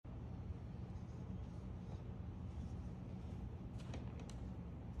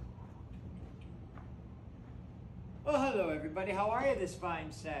Well, hello everybody. How are you this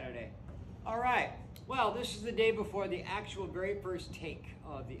fine Saturday? All right. Well, this is the day before the actual very first take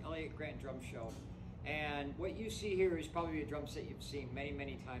of the Elliott Grant Drum Shop. And what you see here is probably a drum set you've seen many,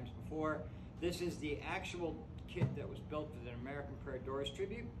 many times before. This is the actual kit that was built for the American Prayer Doors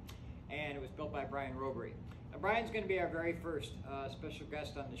tribute, and it was built by Brian Robery. Now, Brian's going to be our very first special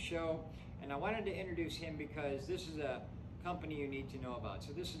guest on the show, and I wanted to introduce him because this is a company you need to know about.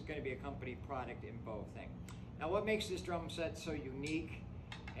 So this is going to be a company product in both things. Now, what makes this drum set so unique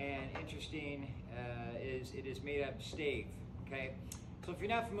and interesting is it is made out of stave, okay? So if you're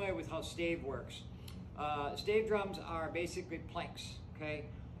not familiar with how stave works, stave drums are basically planks, okay?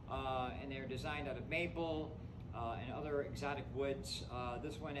 And they're designed out of maple and other exotic woods.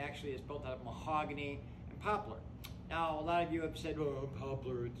 This one actually is built out of mahogany and poplar. Now, a lot of you have said, oh,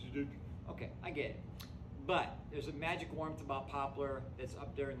 poplar, okay, I get it. But there's a magic warmth about poplar that's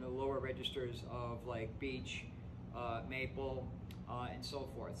up there in the lower registers of like beech, maple, and so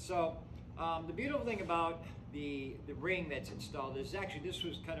forth. So the beautiful thing about the ring that's installed is actually this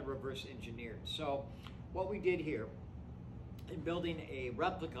was kind of reverse engineered. So what we did here in building a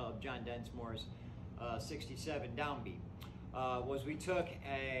replica of John Densmore's 67 downbeat was we took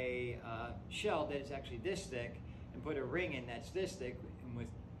a shell that is actually this thick and put a ring in that's this thick, and with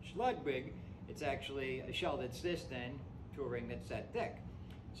Schludwig, it's actually a shell that's this thin to a ring that's that thick.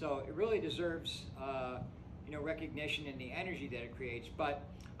 So it really deserves recognition in the energy that it creates. But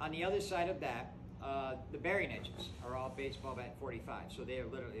on the other side of that, the bearing edges are all baseball bat 45, so they are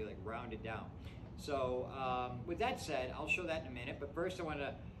literally like rounded down. So with that said, I'll show that in a minute, but first I want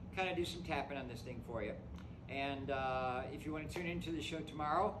to kind of do some tapping on this thing for you. And if you want to tune into the show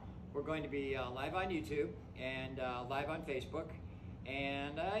tomorrow, we're going to be live on YouTube and live on Facebook.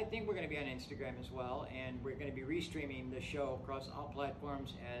 And I think we're going to be on Instagram as well, and we're going to be restreaming the show across all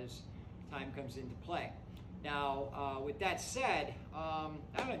platforms as time comes into play. Now, with that said, I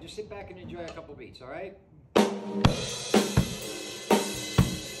don't know, just sit back and enjoy a couple beats, all right?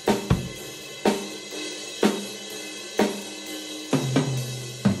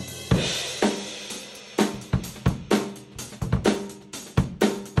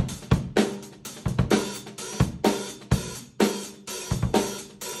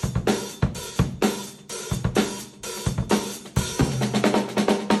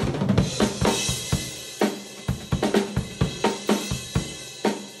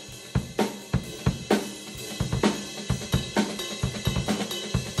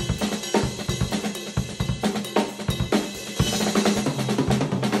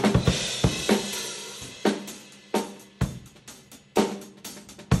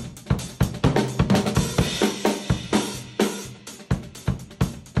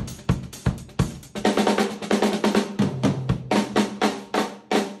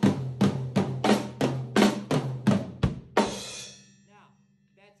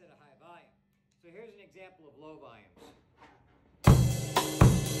 So here's an example of low volumes.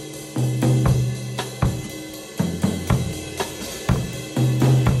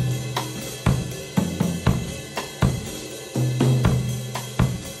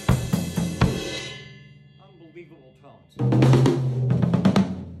 Unbelievable tones.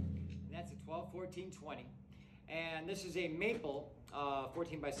 And that's a 12, 14, 20. And this is a maple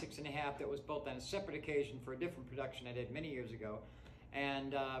 14 by 6.5 that was built on a separate occasion for a different production I did many years ago.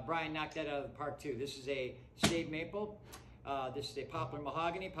 And Brian knocked that out of the park too. This is a stave maple. This is a poplar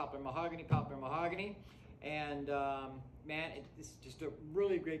mahogany, poplar mahogany, poplar mahogany. And man, it's just a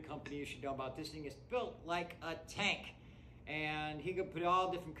really great company you should know about. This thing is built like a tank. And he could put all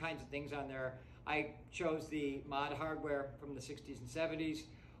different kinds of things on there. I chose the mod hardware from the 60s and 70s,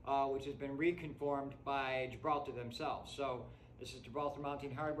 which has been reconformed by Gibraltar themselves. So this is Gibraltar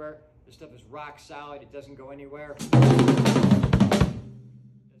mounting hardware. This stuff is rock solid. It doesn't go anywhere.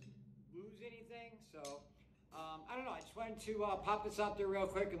 So, I don't know, I just wanted to pop this out there real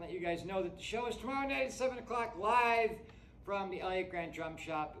quick and let you guys know that the show is tomorrow night at 7 o'clock live from the Elliott Grant Drum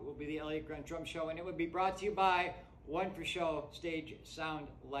Shop. It will be the Elliott Grant Drum Show, and it will be brought to you by One for Show, stage, sound,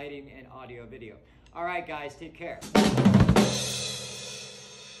 lighting, and audio video. All right, guys, take care.